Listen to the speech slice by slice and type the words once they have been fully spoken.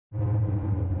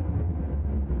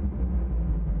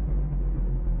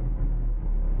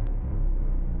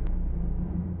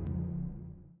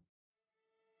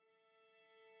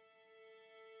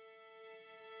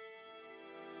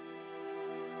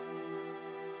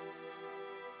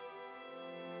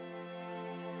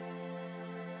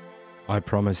I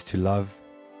promise to love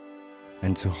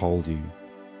and to hold you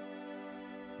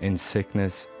in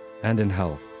sickness and in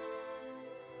health,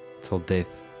 till death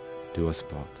do us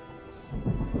part.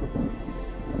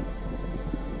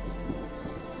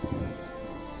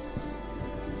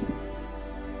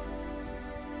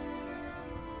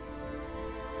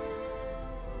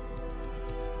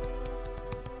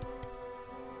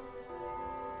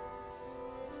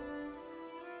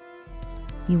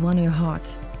 He won her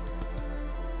heart,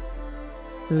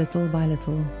 little by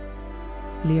little,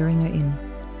 luring her in.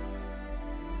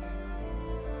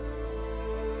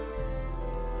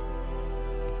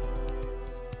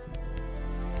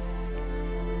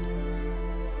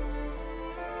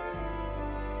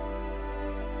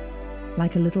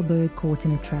 Like a little bird caught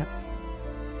in a trap,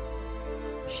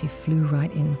 she flew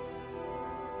right in.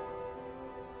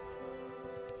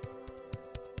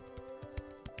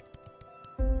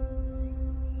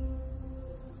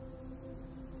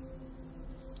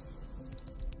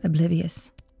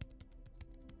 Oblivious,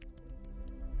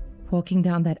 walking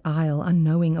down that aisle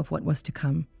unknowing of what was to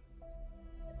come.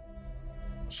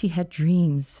 She had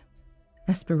dreams,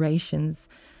 aspirations,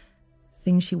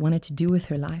 things she wanted to do with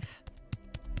her life.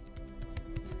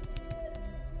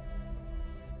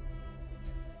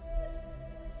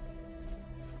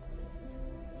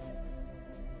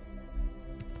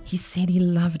 He said he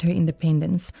loved her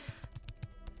independence,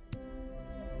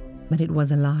 but it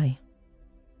was a lie.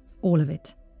 All of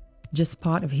it. Just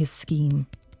part of his scheme.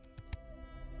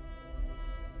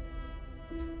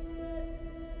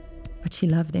 But she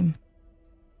loved him.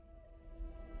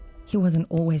 He wasn't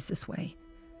always this way.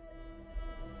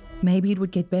 Maybe it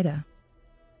would get better.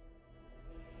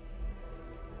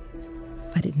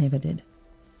 But it never did.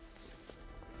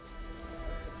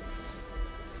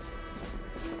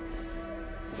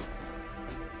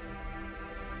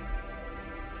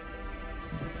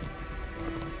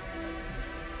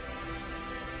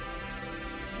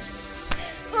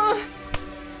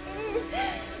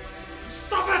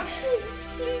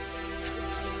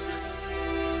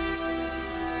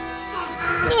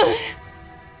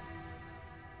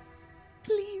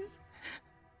 Please.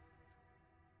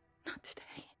 Not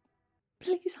today.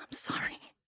 Please, I'm sorry.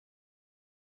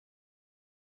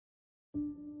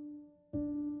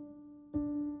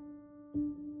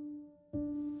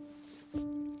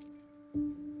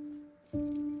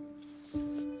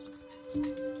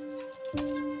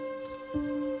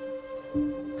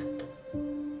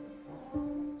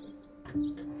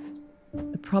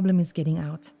 The problem is getting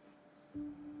out.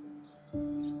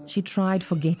 She tried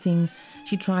forgetting.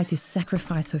 She tried to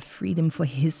sacrifice her freedom for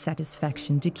his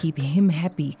satisfaction, to keep him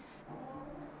happy.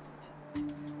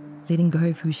 Letting go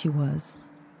of who she was.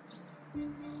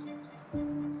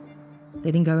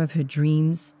 Letting go of her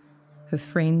dreams, her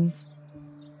friends,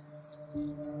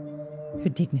 her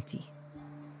dignity.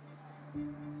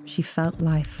 She felt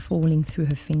life falling through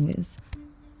her fingers,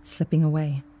 slipping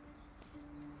away.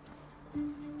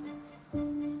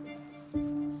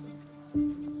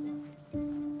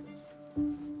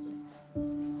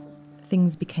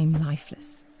 Things became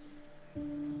lifeless.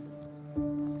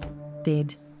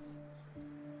 Dead.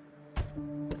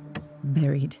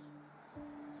 Buried.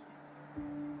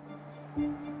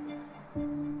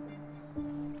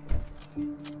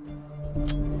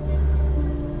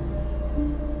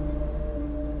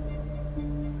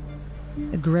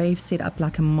 A grave set up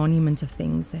like a monument of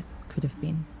things that could have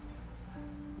been.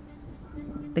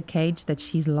 The cage that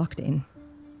she's locked in.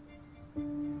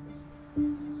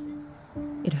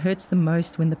 It hurts the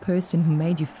most when the person who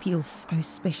made you feel so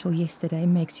special yesterday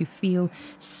makes you feel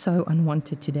so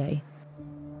unwanted today.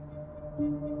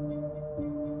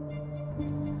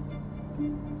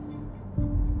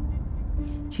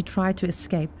 She tried to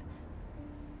escape.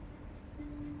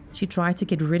 She tried to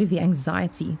get rid of the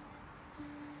anxiety,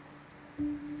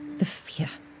 the fear,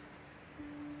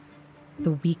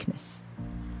 the weakness.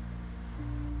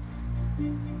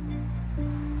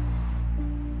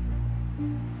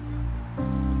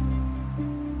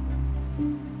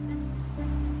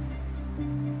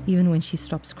 Even when she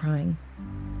stops crying.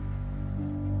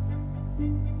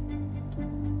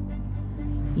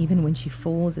 Even when she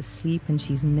falls asleep and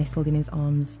she's nestled in his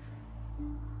arms.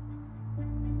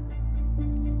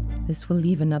 This will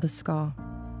leave another scar.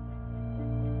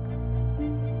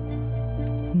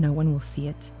 No one will see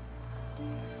it.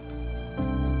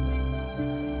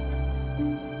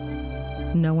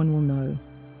 No one will know.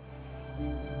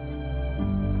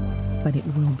 But it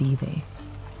will be there.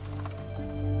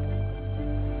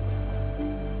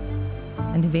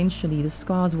 And eventually the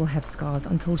scars will have scars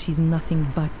until she's nothing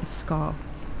but a scar.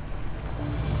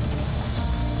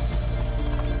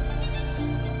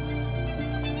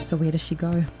 So where does she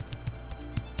go?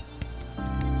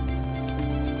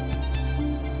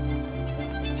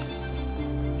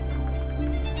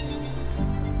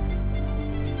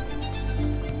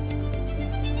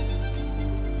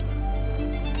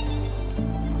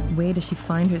 where does she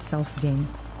find herself again?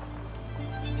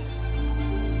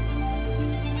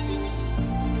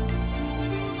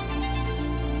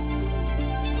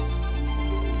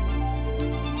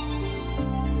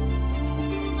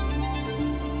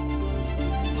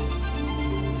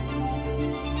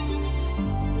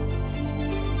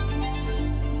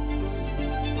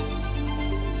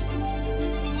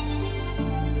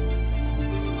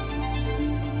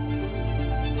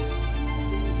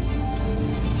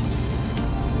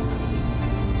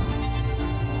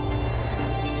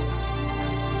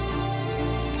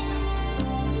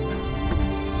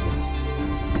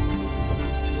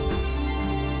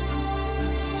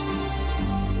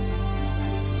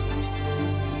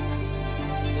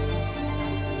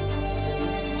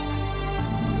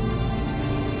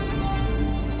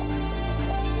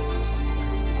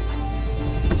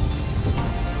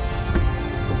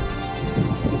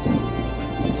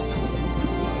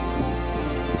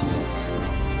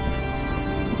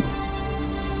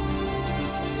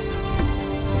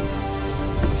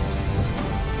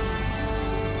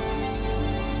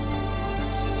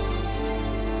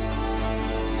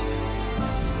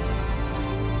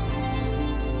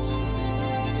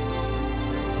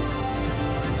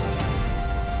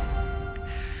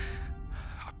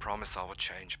 I promise I will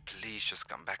change. Please just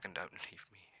come back and don't leave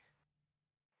me.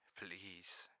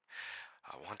 Please.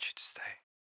 I want you to stay.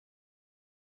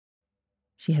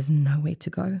 She has nowhere to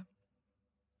go.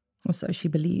 Or so she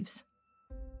believes.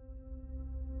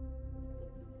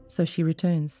 So she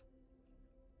returns.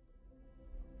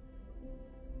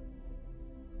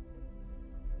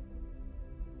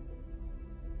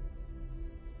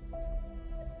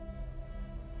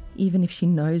 Even if she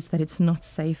knows that it's not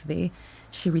safe there,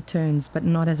 she returns, but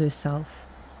not as herself.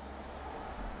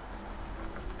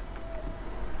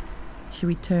 She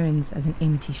returns as an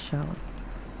empty shell.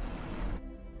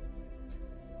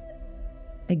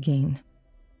 Again.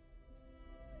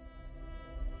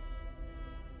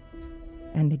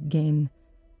 And again.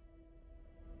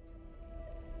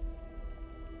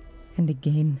 And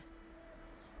again.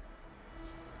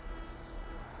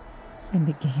 And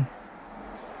again.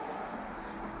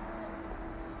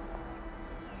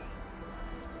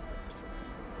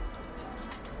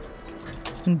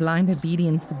 In blind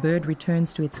obedience, the bird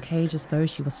returns to its cage as though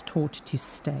she was taught to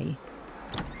stay.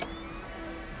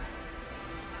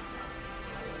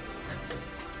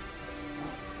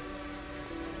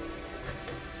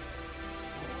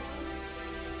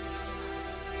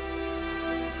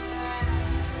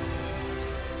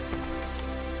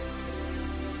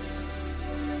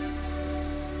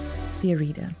 Dear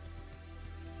reader,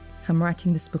 I'm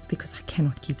writing this book because I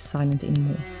cannot keep silent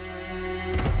anymore.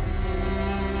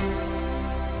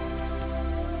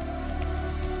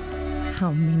 How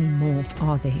many more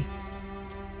are there?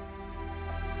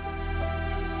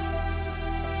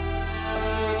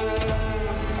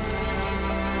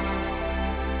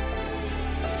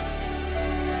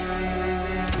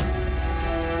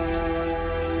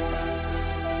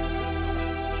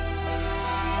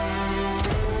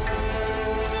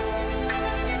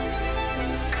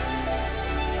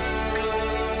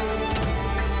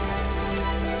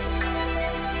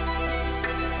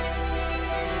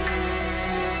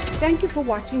 Thank you for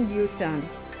watching U-Turn.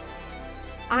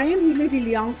 I am Hilary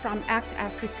Leong from ACT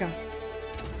Africa.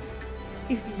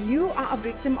 If you are a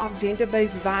victim of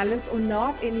gender-based violence or know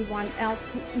of anyone else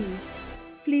who is,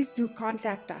 please do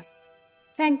contact us.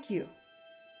 Thank you.